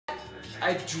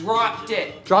I dropped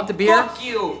it. Dropped the beer? Fuck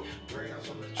you.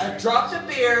 I dropped the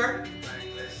beer.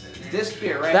 This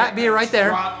beer right That beer right there.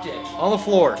 Dropped it. On the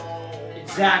floor.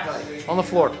 Exactly. On the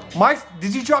floor. Mike,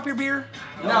 did you drop your beer?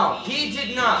 No, he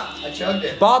did not. I chugged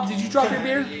it. Bob, did you drop your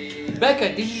beer?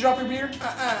 Becca, did you drop your beer?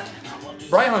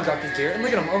 Brian dropped his beer. And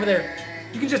look at him over there.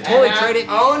 You can just totally trade it.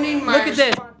 Owning my Look at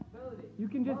this. You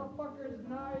can just. Motherfucker's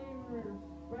not even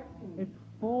respecting me. It's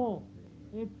full.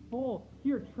 It's full.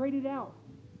 Here, trade it out.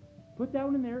 Put that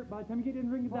one in there. By the time you get done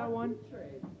drinking that one.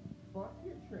 Fuck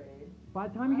your trade. By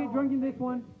the time you get drunk in this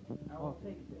one,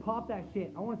 pop that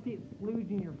shit. I want to see it splooge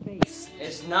in your face.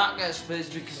 It's not gonna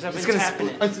splooge because I've been It's gonna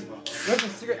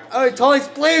tapping it. Oh, it totally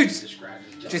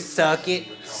splooged. Just suck it.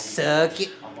 Suck it.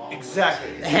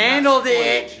 Exactly. Handled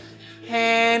it.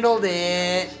 Handled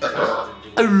it.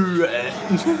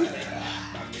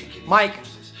 Mike.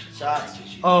 Shots.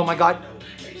 Oh my god.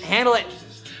 Handle it.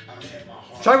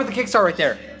 Try it with the kickstart right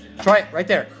there. Try it right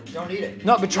there. Don't need it.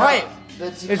 No, but try it. The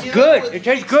It's tequila good. with- It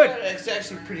tastes good. It's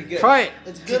actually pretty good. Try it.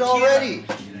 It's good already.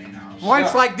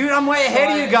 Mike's like, dude, I'm way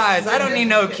ahead of you guys. I don't need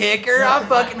no kicker. I'll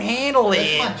fucking handle That's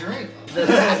it. my drink.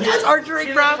 That's our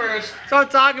drink, bro. First. That's what I'm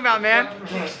talking about, man.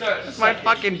 Kickstart. That's my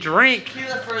fucking drink.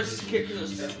 Tequila first,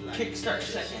 kickstart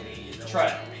second. Try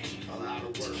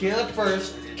it. Tequila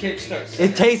first, kickstart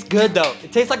second. It tastes good though.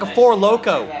 It tastes like a Four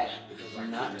Loko.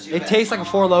 Not too It bad. tastes like a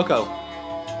Four Loko.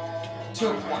 2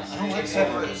 1. I don't like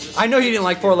that. I know you didn't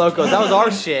like Four Locos. That was our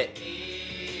shit.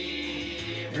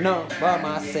 No, by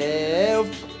myself.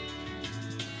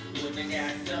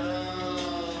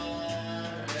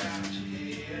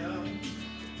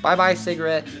 Bye bye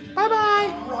cigarette. Bye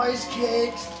bye. Rice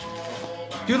cakes.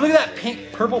 Dude, look at that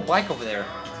pink purple bike over there.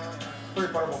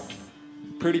 Pretty purple.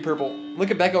 Pretty purple.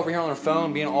 Look at Becca over here on her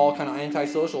phone being all kind of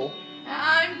antisocial.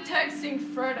 I'm texting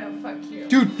Frodo, fuck you.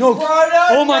 Dude, no. Frodo,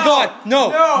 Oh my no. god. No.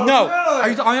 No, No.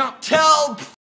 really. Are you, Tell